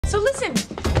So listen,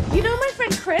 you know my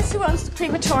friend Chris who owns the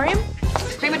crematorium?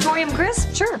 Crematorium Chris?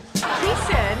 Sure. He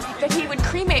said that he would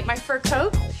cremate my fur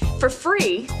coat for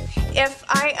free if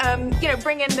I,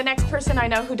 bring in the next person I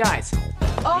know who dies.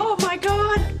 Oh, my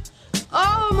God.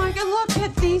 Oh, my God, look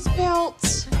at these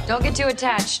belts. Don't get too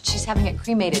attached. She's having it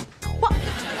cremated. What?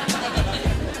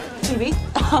 Phoebe?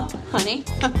 Oh, honey.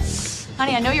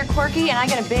 Honey, I know you're quirky, and I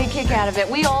get a big kick out of it.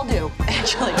 We all do,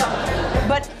 actually.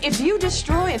 But if you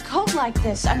destroy a coat like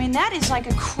this, I mean, that is like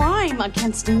a crime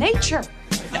against nature.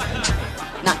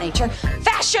 Not nature.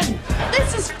 Fashion!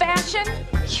 This is fashion?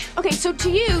 Okay, so to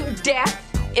you, death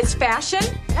is fashion?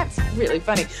 That's really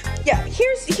funny. Yeah,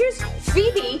 here's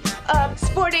Phoebe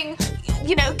sporting,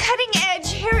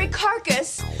 cutting-edge hairy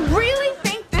carcass. Really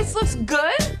think this looks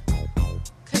good?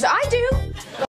 'Cause I do.